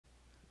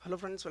Hello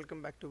friends,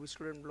 welcome back to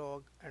Student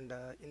Blog, and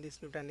in this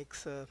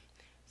Nutanix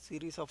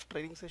series of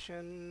training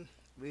session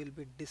we'll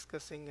be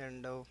discussing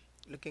and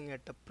looking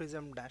at the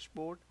Prism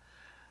dashboard.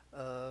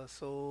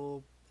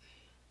 So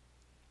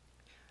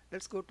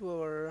let's go to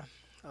our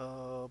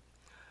uh,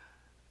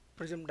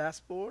 Prism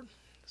dashboard.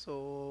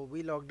 So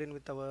we logged in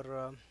with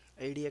our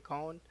ID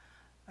account,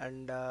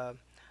 and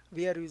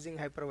we are using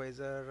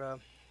hypervisor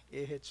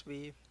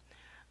AHV,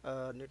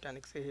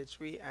 Nutanix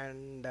AHV,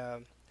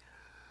 and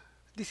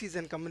this is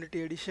a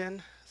community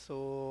edition.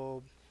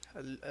 So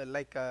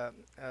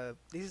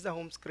this is the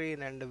home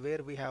screen, and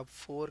where we have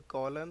four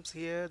columns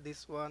here,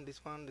 this one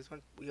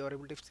we are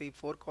able to see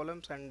four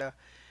columns, and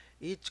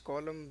each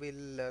column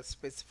will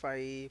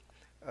specify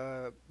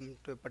to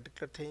a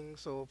particular thing.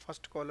 So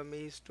first column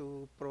is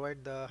to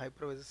provide the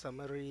hypervisor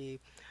summary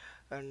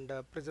and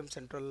Prism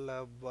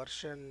Central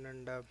version,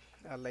 and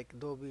like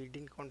though we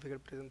didn't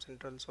configure Prism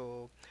Central,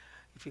 so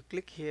if you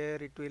click here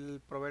it will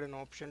provide an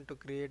option to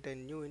create a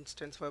new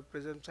instance for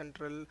Prism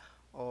Central,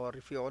 or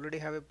if you already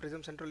have a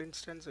Prism Central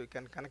instance you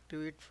can connect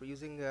to it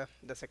using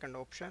the second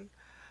option.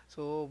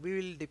 So we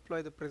will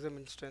deploy the Prism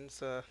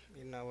instance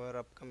in our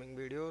upcoming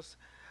videos.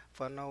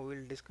 For now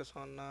we'll discuss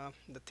on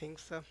the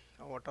things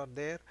what are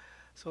there.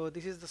 So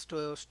this is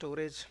the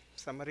storage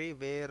summary,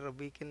 where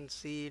we can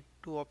see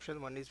two options,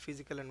 one is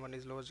physical and one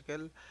is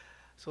logical.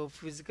 So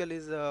physical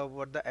is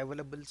what the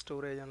available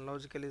storage, and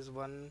logical is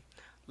one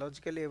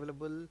logically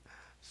available.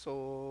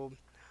 So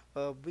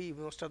we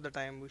most of the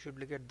time we should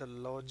look at the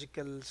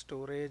logical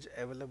storage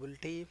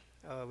availability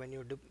when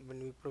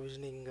you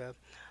provisioning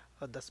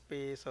the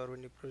space, or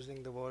when you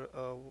provisioning the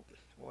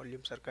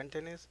volumes or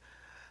containers.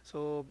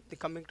 So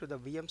coming to the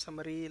VM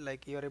summary,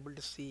 like you are able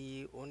to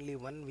see only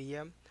one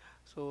VM.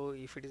 So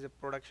if it is a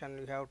production,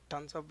 you have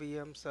tons of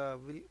VMs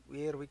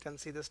where we can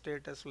see the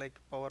status like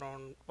power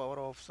on, power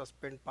off,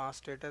 suspend, pass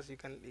status. You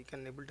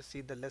can able to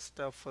see the list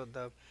of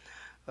the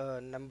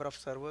number of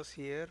servers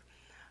here.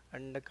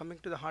 And coming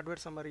to the hardware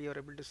summary, you are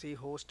able to see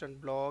host and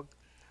blog,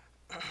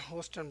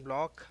 host and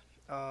block.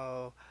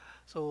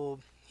 So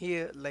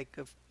here, like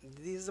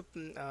this is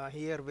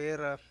here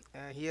where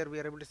here we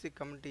are able to see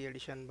community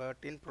edition, but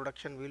in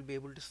production we will be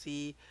able to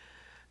see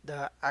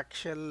the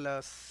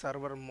actual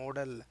server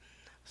model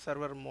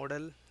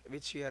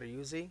which we are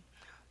using.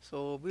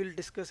 So we'll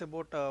discuss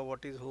about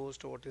what is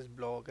host, what is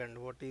blog, and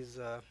what is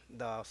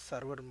the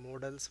server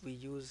models we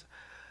use.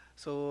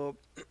 So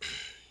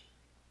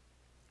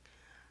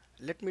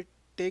let me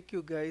take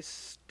you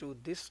guys to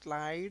this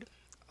slide.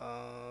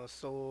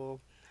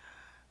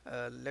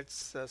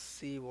 Let's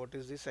see what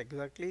is this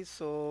exactly.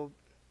 So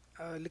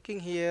looking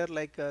here,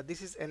 like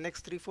this is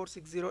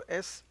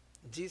NX3460S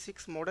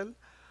G6 model.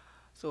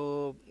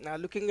 So now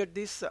looking at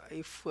this,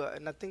 if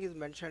nothing is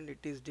mentioned, it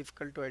is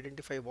difficult to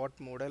identify what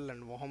model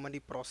and how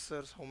many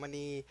processors, how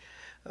many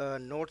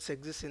nodes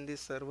exist in this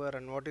server,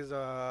 and what is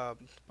the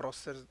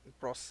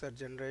processor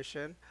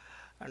generation,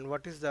 and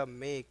what is the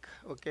make.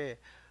 Okay,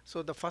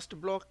 so the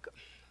first block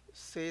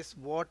says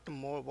what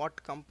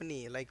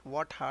company, like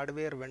what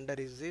hardware vendor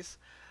is this.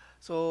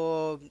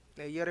 So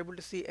you are able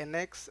to see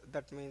NX,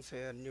 that means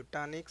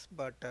Nutanix,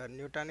 but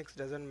Nutanix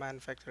doesn't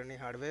manufacture any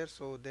hardware,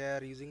 so they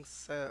are using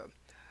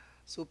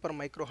super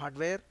micro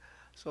hardware.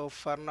 So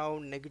for now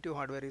negative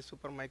hardware is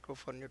super micro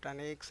for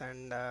Nutanix,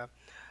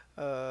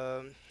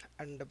 uh,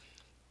 and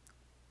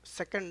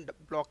second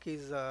block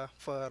is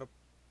for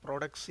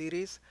product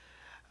series.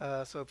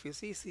 So if you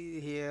see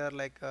here,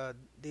 like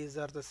these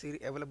are the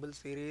available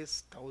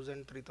series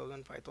 1000,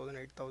 3000, 5000,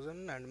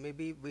 8000, and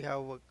maybe we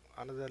have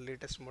another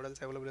latest models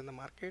available in the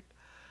market.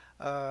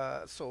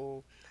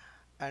 So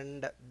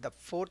and the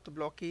fourth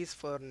block is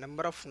for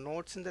number of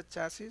nodes in the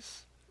chassis.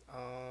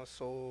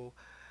 So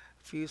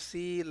if you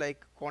see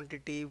like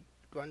quantity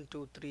 1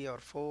 2 3 or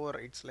 4,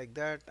 it's like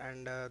that.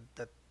 And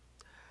the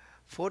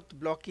fourth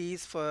block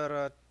is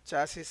for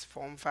chassis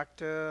form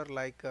factor,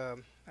 like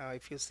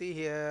if you see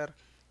here,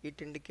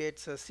 it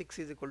indicates 6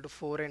 is equal to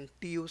 4, and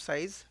TU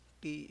size,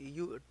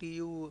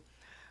 TU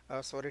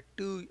sorry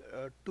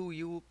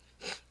 2U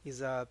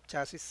is a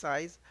chassis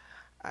size.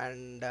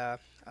 And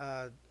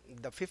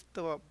the fifth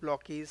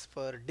block is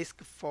for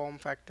disk form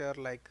factor,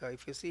 like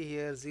if you see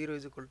here, 0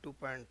 is equal to 2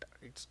 point,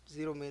 it's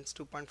 0 means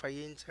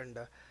 2.5 inch, and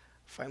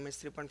 5 means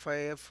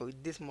 3.5.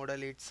 With this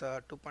model it's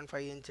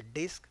 2.5 inch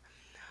disk.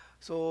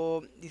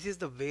 So this is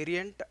the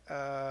variant,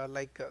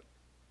 like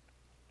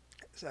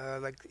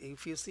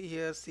if you see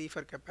here, C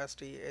for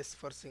capacity, S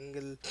for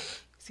single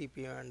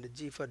CPU, and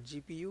G for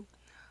GPU.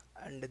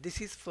 And this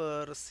is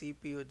for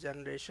CPU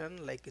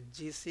generation, like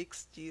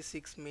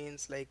G6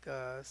 means like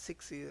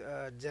 6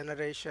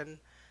 generation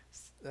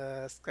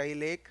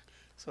Skylake.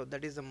 So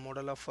that is the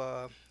model of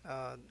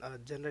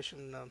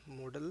generation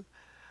model.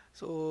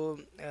 So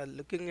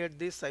looking at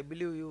this, I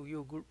believe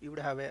you would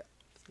have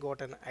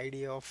got an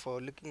idea of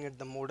looking at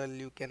the model.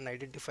 You can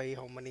identify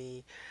how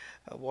many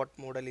what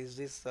model is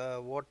this,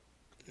 what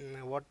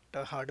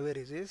hardware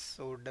is this.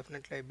 So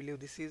definitely I believe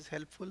this is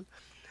helpful.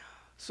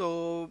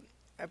 So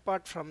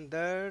apart from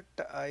that,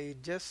 I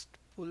just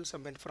pull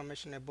some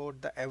information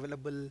about the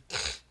available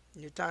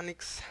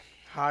Nutanix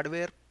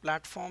hardware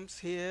platforms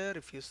here.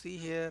 If you see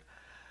here,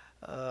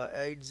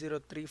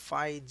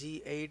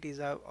 8035G8 is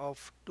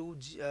of 2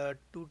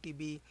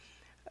 TB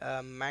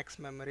max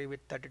memory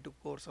with 32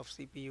 cores of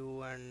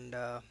CPU and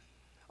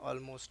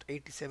almost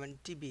 87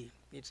 TB.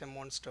 It's a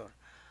monster.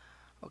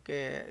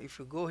 Okay, if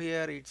you go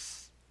here,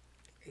 it's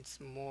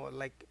more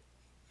like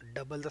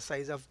double the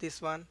size of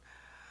this one.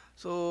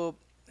 So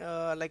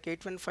like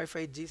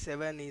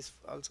 8155G7 is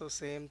also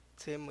same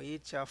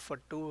each for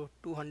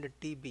 200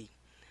 TB.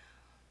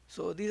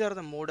 So these are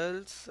the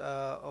models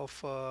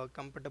of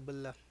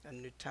compatible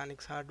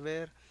Nutanix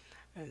hardware.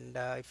 And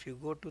if you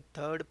go to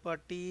third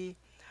party,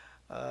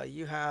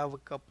 you have a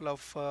couple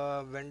of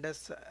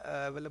vendors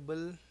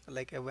available,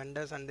 like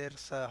vendors and their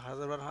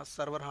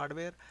server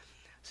hardware,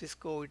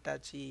 Cisco,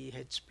 Hitachi,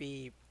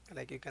 HP.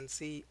 Like you can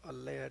see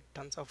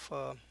tons of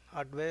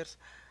hardwares.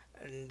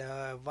 And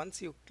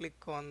once you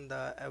click on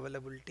the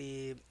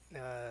availability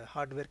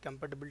hardware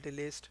compatibility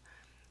list,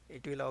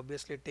 it will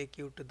obviously take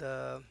you to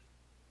the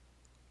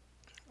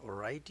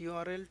right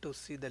URL to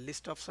see the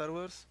list of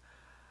servers.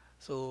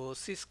 So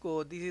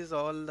Cisco, this is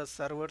all the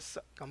servers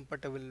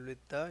compatible with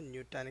the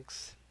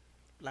Nutanix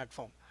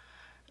platform,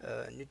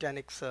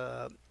 Nutanix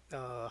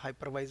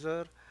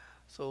hypervisor.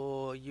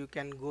 So you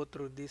can go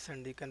through this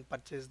and you can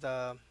purchase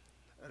the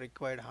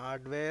required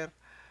hardware.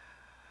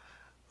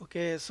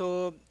 Okay,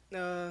 so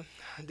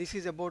this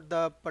is about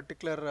the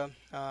particular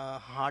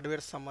hardware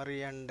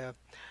summary and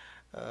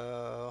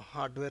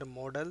hardware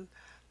model.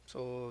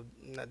 So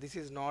this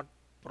is not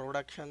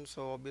production,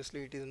 so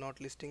obviously it is not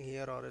listing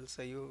here, or else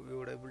you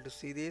would able to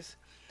see this.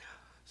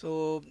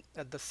 So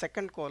the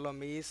second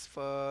column is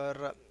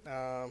for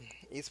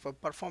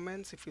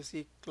performance. If you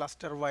see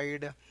cluster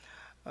wide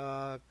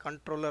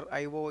controller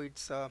IO,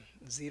 it's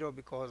 0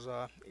 because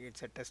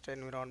it's a test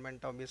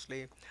environment.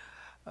 Obviously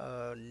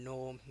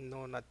no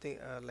nothing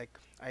like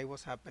I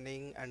was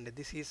happening. And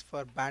this is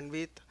for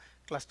bandwidth,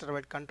 cluster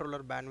wide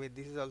controller bandwidth,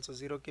 this is also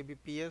 0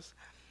 kbps.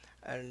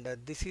 And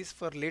this is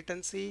for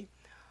latency,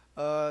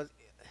 uh,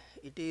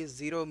 it is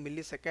 0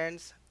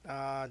 milliseconds.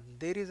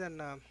 There is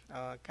an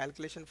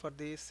calculation for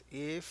this.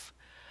 If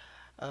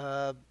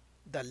uh,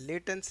 the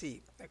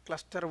latency,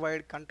 cluster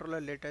wide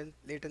controller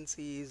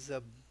latency is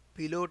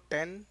below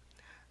 10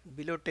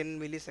 below 10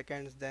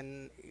 milliseconds,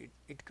 then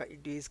it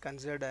is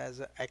considered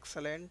as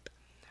excellent.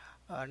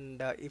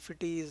 And if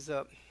it is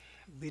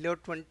below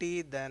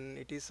 20, then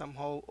it is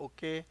somehow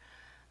okay.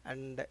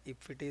 And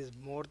if it is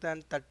more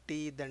than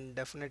 30, then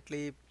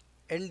definitely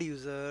end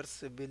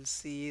users will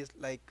see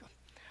like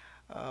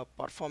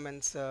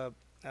performance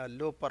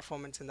low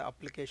performance in the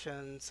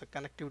applications,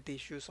 connectivity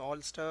issues,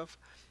 all stuff.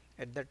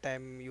 At that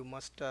time you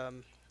must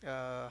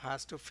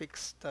has to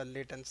fix the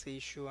latency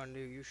issue, and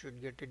you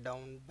should get it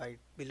down by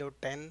below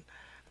 10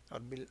 or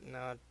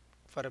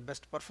for a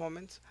best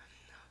performance.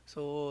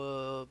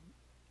 So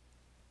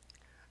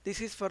this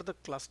is for the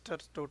cluster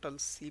total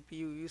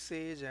CPU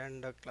usage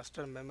and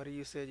cluster memory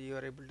usage. You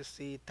are able to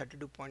see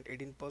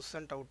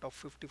 32.18% out of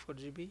 54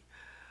 GB,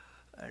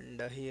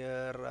 and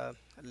here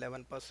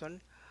 11%.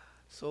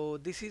 So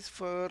this is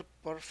for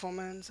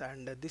performance,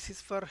 and this is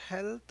for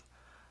health.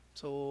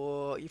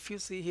 So if you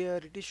see here,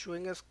 it is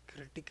showing us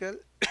critical.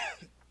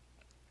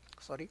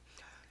 Sorry.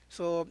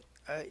 So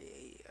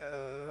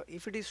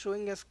if it is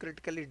showing as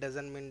critical, it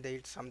doesn't mean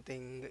that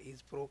something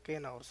is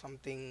broken or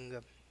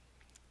something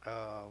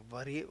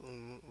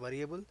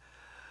variable.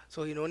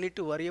 So you don't need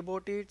to worry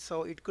about it.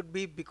 So it could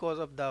be because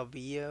of the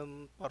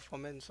VM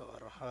performance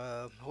or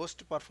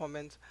host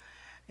performance.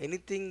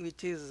 Anything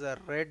which is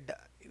red,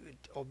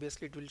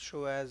 obviously it will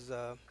show as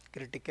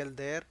critical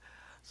there.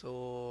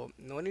 So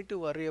no need to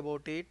worry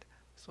about it.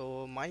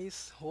 So my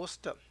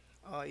host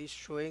is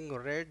showing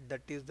red.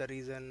 That is the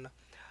reason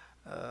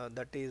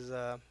that is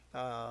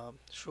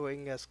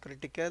showing as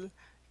critical.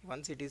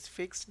 Once it is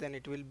fixed, then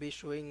it will be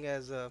showing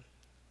as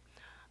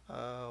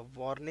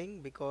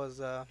warning,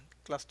 because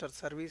cluster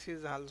service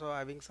is also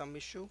having some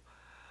issue.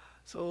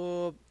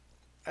 So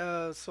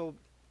uh, so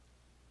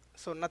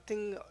so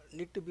nothing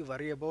need to be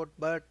worried about.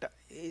 But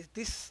is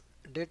this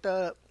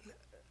data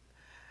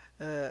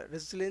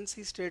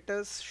resiliency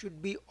status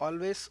should be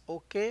always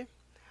okay,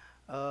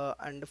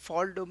 and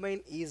fault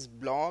domain is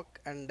block,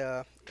 and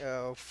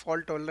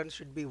fault tolerance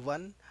should be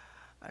 1.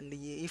 And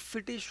if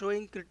it is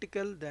showing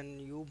critical, then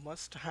you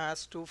must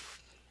has to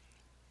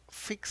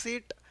fix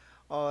it,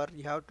 or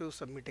you have to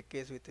submit a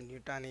case with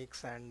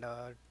Nutanix and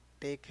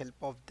take help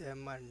of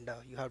them, and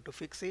you have to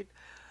fix it.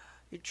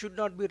 It should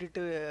not be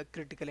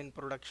critical in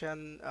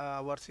production.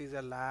 Ours is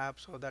a lab,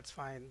 so that's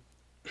fine.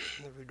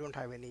 We don't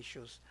have any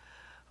issues.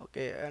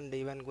 Okay, and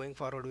even going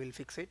forward we'll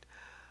fix it.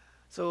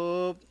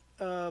 So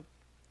uh,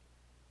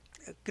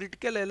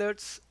 critical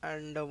alerts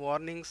and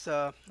warnings,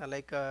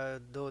 like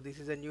though this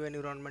is a new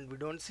environment, we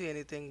don't see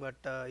anything. But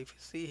if you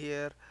see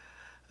here,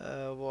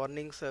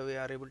 warnings, we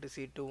are able to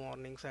see 2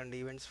 warnings and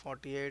events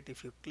 48.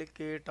 If you click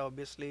it,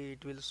 obviously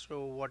it will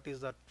show what is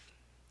that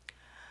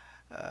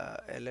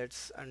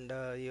alerts, and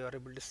you are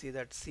able to see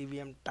that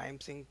CVM time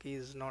sync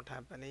is not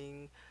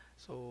happening.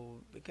 So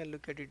we can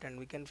look at it and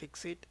we can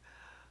fix it.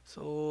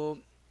 So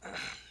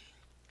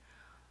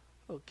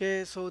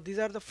okay, so these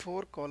are the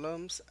four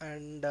columns,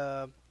 and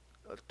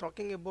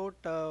talking about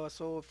a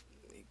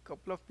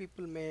couple of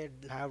people may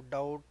have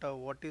doubt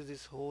what is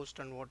this host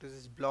and what is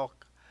this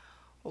block.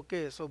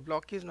 Okay, so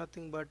block is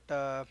nothing but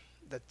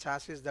the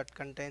chassis that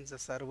contains the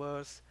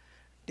servers,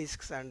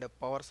 disks, and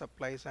power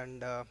supplies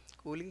and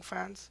cooling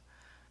fans.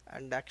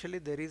 And actually,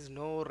 there is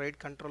no RAID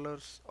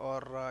controllers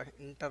or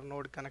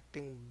internode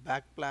connecting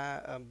back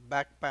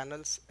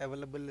panels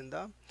available in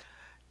the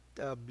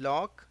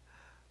block.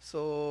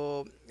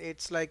 So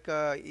it's like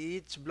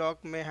each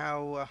block may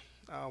have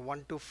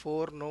 1 to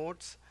 4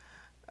 nodes.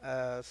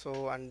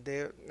 So and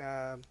they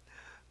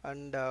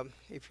and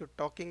if you're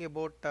talking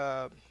about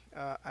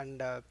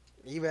and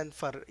even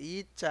for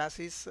each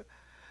chassis,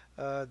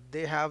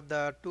 they have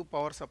the two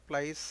power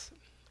supplies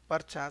per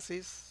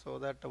chassis, so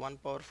that one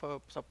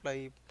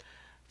supply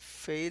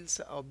fails,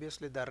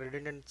 obviously the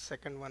redundant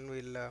second one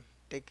will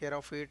take care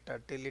of it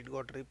till it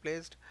got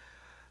replaced.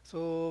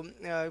 So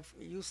if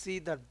you see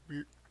that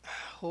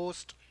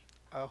host,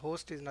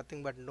 host is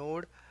nothing but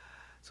node.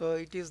 So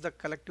it is the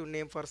collective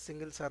name for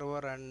single server,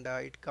 and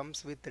it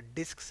comes with the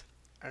disks,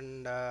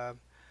 and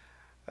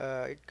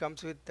it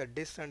comes with the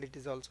disk, and it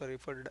is also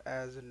referred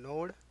as a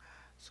node.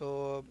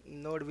 So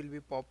node will be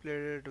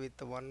populated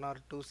with one or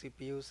two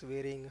CPUs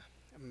varying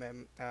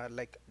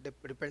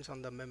depends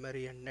on the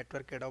memory and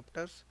network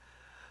adapters.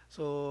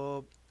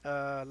 So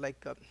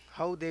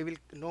how they will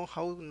know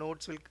how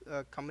nodes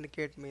will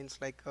communicate means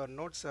like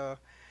nodes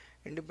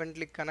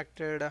independently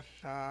connected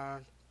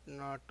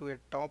to a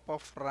top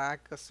of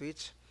rack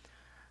switch,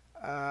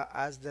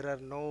 as there are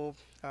no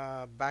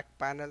back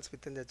panels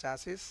within the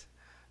chassis.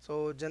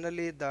 So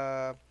generally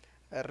the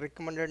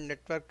recommended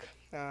network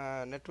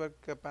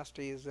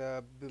capacity is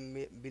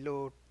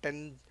below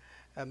 10,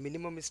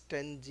 minimum is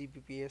 10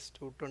 Gbps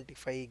to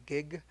 25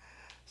 gig.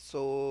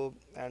 So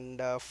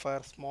and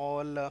for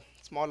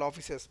small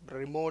offices,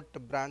 remote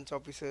branch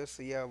offices,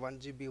 yeah, 1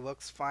 GB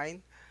works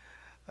fine.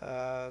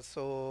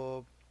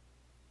 So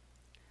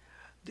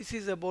this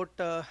is about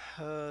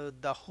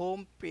the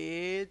home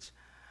page,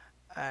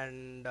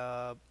 and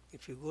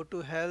if you go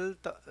to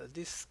health,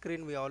 this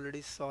screen we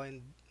already saw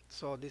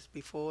this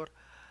before.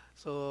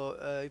 So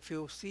if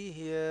you see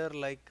here,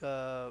 like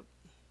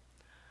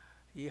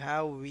you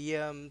have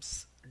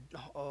VMs,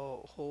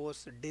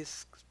 hosts,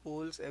 disks,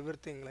 pools,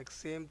 everything, like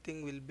same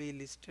thing will be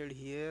listed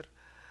here.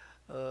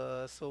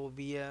 So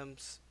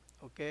VMs,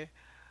 okay.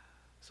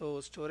 So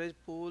storage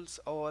pools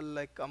all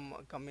like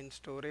come in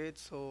storage.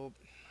 So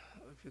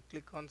if you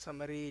click on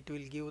summary, it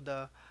will give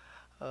the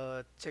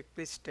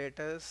checklist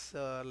status,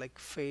 like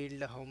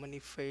failed, how many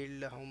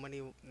failed, how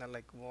many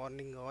like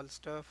warning, all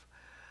stuff.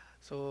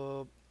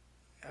 So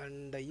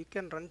and you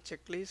can run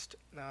checklist,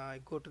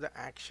 go to the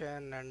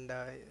action, and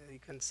you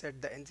can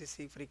set the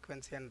NCC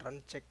frequency and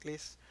run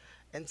checklist,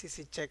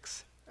 NCC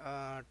checks.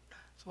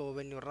 So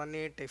when you run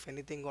it, if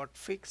anything got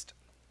fixed,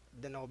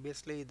 then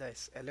obviously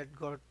this alert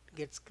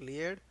gets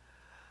cleared.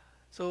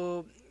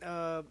 So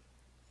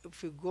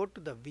if you go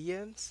to the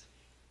VMs,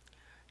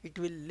 it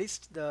will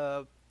list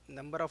the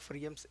number of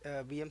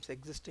VMs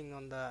existing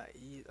on the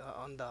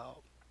on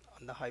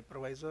the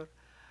hypervisor,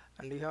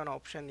 and you have an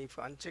option. If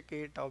you uncheck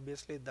it,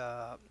 obviously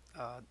the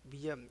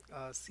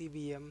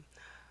CVM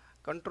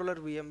controller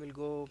VM will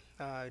go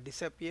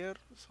disappear.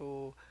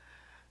 So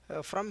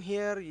from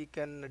here you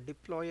can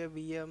deploy a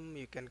VM,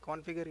 you can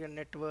configure your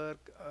network,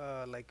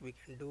 like we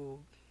can do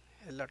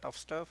a lot of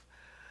stuff.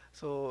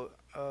 So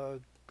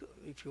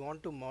if you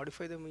want to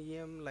modify the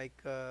VM,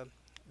 like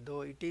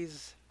though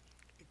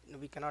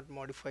we cannot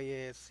modify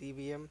a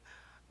CVM.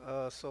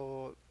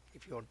 So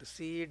if you want to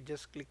see it,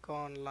 just click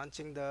on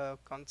launching the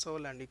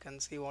console, and you can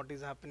see what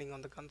is happening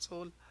on the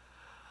console.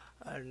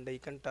 And you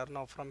can turn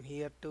off from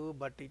here too,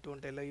 but it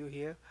won't allow you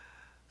here.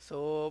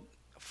 So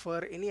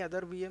for any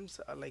other VMs,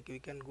 like we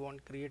can go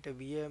and create a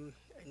VM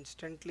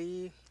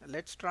instantly.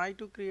 Let's try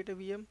to create a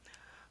VM.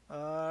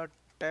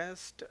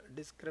 Test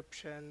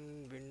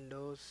description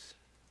Windows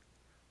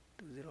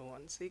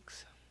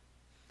 2016,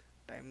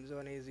 time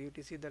zone is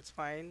UTC, that's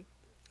fine.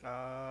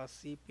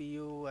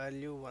 CPU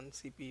value 1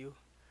 CPU,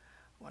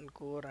 1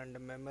 core, and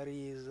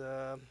memory is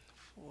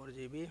 4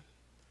 GB.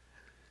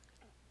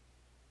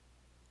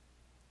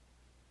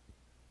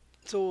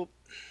 So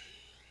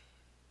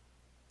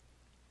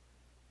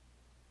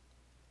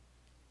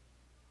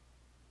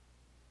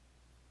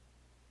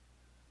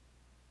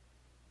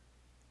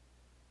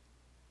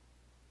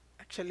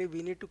actually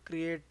we need to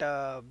create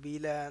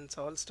VLANs,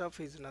 all stuff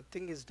is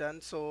nothing is done.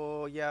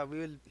 So yeah,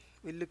 we'll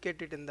look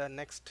at it in the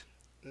next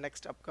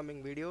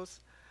upcoming videos,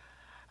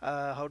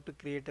 how to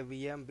create a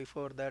VM.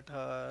 Before that,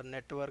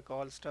 network,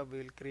 all stuff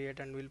we'll create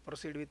and we'll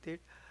proceed with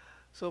it.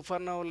 So for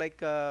now,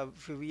 like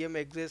if VM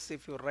exists,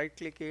 if you right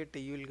click it,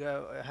 you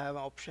will have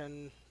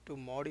option to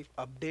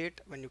update.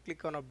 When you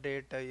click on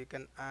update, you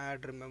can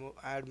add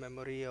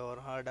memory or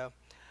add a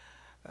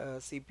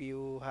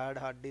CPU, add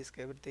hard disk,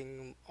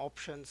 everything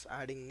options,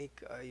 adding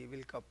NIC, you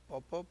will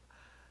pop up.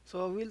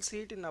 So we'll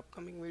see it in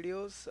upcoming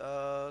videos.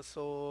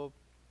 So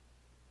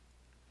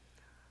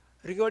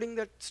regarding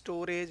that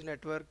storage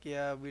network,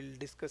 yeah, we'll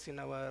discuss in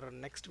our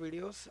next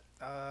videos.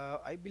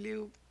 I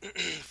believe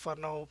for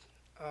now,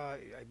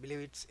 I believe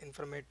it's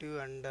informative,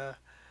 and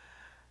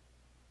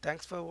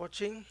thanks for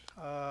watching.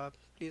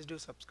 Please do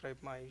subscribe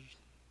my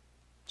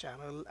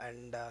channel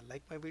and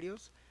like my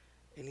videos.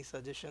 Any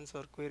suggestions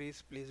or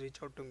queries, please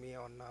reach out to me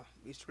on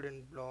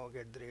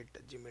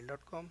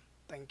vstudentblog@gmail.com.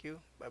 Thank you.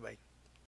 Bye bye.